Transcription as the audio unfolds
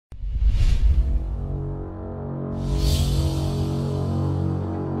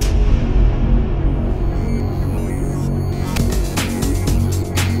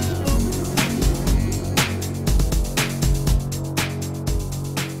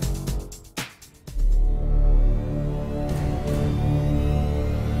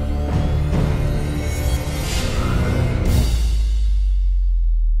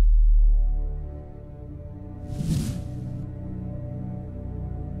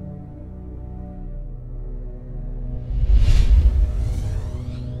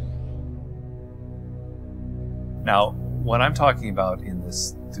Now, what I'm talking about in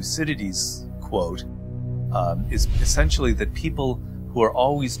this Thucydides quote is essentially that people who are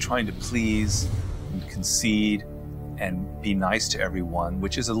always trying to please and concede and be nice to everyone,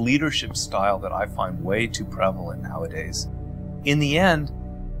 which is a leadership style that I find way too prevalent nowadays, in the end,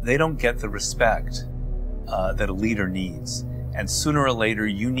 they don't get the respect that a leader needs. And sooner or later,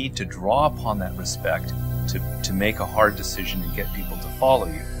 you need to draw upon that respect to make a hard decision and get people to follow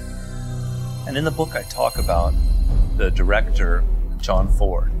you. And in the book, I talk about the director, John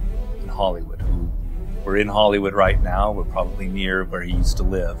Ford, in Hollywood, who we're in Hollywood right now. We're probably near where he used to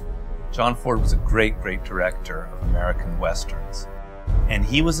live. John Ford was a great, great director of American Westerns. And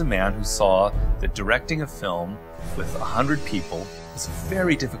he was a man who saw that directing a film with 100 people was a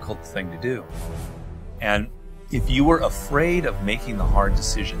very difficult thing to do. And if you were afraid of making the hard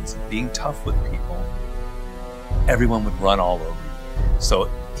decisions and being tough with people, everyone would run all over you.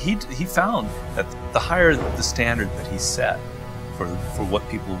 So he found that the higher the standard that he set for what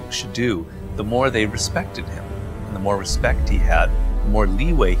people should do, the more they respected him. And the more respect he had, the more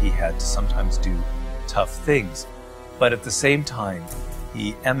leeway he had to sometimes do tough things. But at the same time,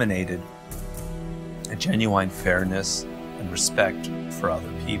 he emanated a genuine fairness and respect for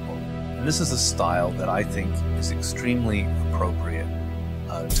other people. And this is a style that I think is extremely appropriate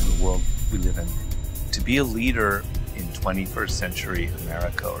to the world we live in. To be a leader in 21st century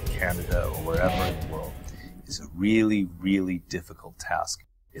America or Canada or wherever in the world is a really, really difficult task.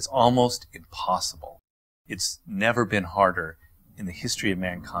 It's almost impossible. It's never been harder in the history of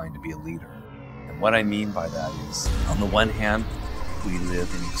mankind to be a leader. And what I mean by that is, on the one hand, we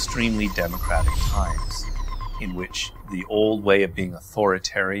live in extremely democratic times in which the old way of being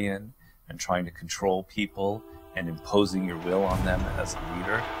authoritarian and trying to control people and imposing your will on them as a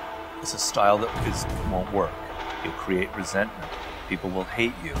leader is a style that won't work. You'll create resentment. People will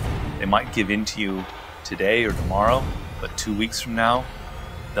hate you. They might give in to you today or tomorrow, but 2 weeks from now,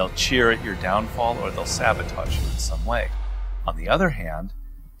 they'll cheer at your downfall or they'll sabotage you in some way. On the other hand,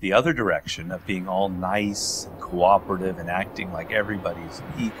 the other direction of being all nice and cooperative and acting like everybody's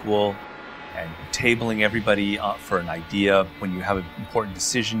equal and tabling everybody up for an idea when you have an important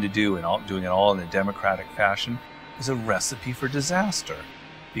decision to do and doing it all in a democratic fashion is a recipe for disaster,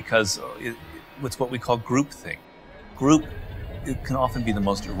 because it's what we call groupthink. It can often be the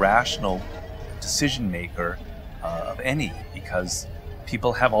most irrational decision maker of any, because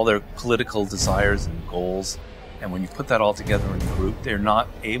people have all their political desires and goals, and when you put that all together in a group, they're not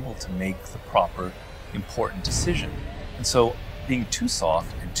able to make the proper, important decision. And so being too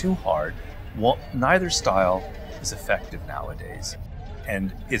soft and too hard, neither style is effective nowadays.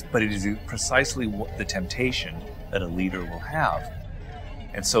 But it is precisely the temptation that a leader will have.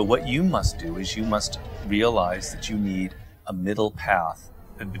 And so what you must do is you must realize that you need a middle path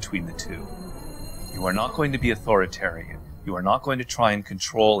between the two. You are not going to be authoritarian. You are not going to try and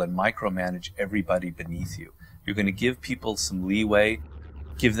control and micromanage everybody beneath you. You're going to give people some leeway,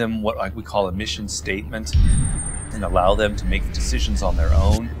 give them what we call a mission statement, and allow them to make decisions on their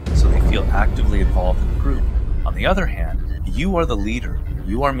own so they feel actively involved in the group. On the other hand, you are the leader.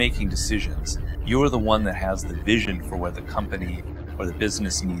 You are making decisions. You are the one that has the vision for where the company or the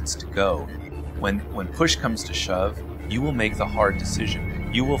business needs to go. When push comes to shove, you will make the hard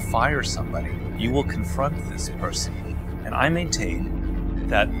decision. You will fire somebody. You will confront this person. And I maintain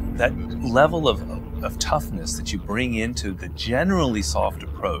that that level of toughness that you bring into the generally soft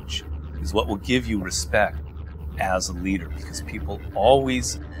approach is what will give you respect as a leader, because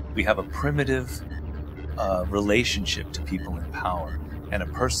we have a primitive relationship to people in power, and a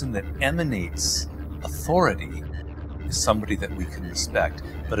person that emanates authority is somebody that we can respect,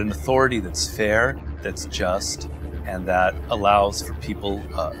 but an authority that's fair, that's just, and that allows for people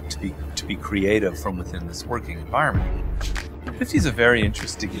to be creative from within this working environment. 50 is a very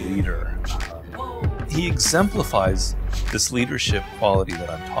interesting leader. He exemplifies this leadership quality that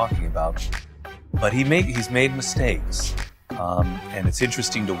I'm talking about, but he's made mistakes, and it's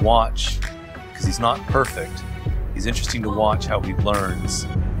interesting to watch because he's not perfect. He's interesting to watch how he learns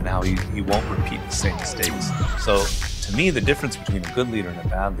and how he won't repeat the same mistakes. So to me, the difference between a good leader and a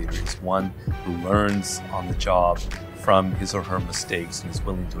bad leader is one who learns on the job from his or her mistakes and is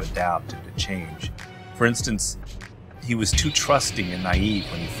willing to adapt and to change. For instance, he was too trusting and naive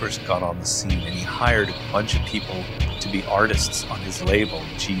when he first got on the scene, and he hired a bunch of people to be artists on his label,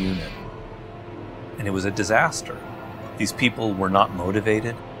 G-Unit. And it was a disaster. These people were not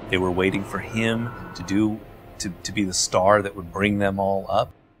motivated. They were waiting for him to be the star that would bring them all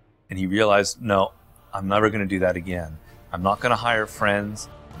up. And he realized, no, I'm never going to do that again. I'm not going to hire friends.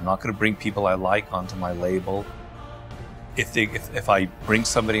 I'm not going to bring people I like onto my label. if I bring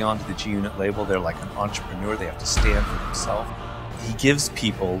somebody onto the G Unit label, they're like an entrepreneur. They have to stand for themselves. He gives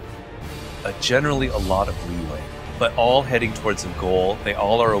people generally a lot of leeway, but all heading towards a goal. They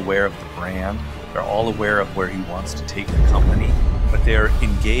all are aware of the brand. They're all aware of where he wants to take the company, but they're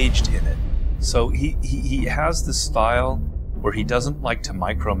engaged in it. So he has this style where he doesn't like to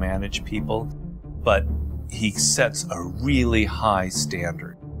micromanage people, but he sets a really high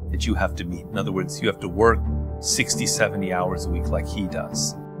standard that you have to meet. In other words, you have to work 60, 70 hours a week like he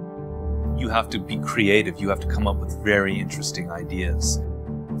does. You have to be creative. You have to come up with very interesting ideas.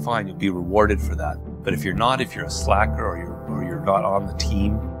 Fine, you'll be rewarded for that. But if you're not, if you're a slacker or you're not on the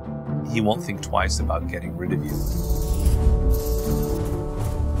team, he won't think twice about getting rid of you.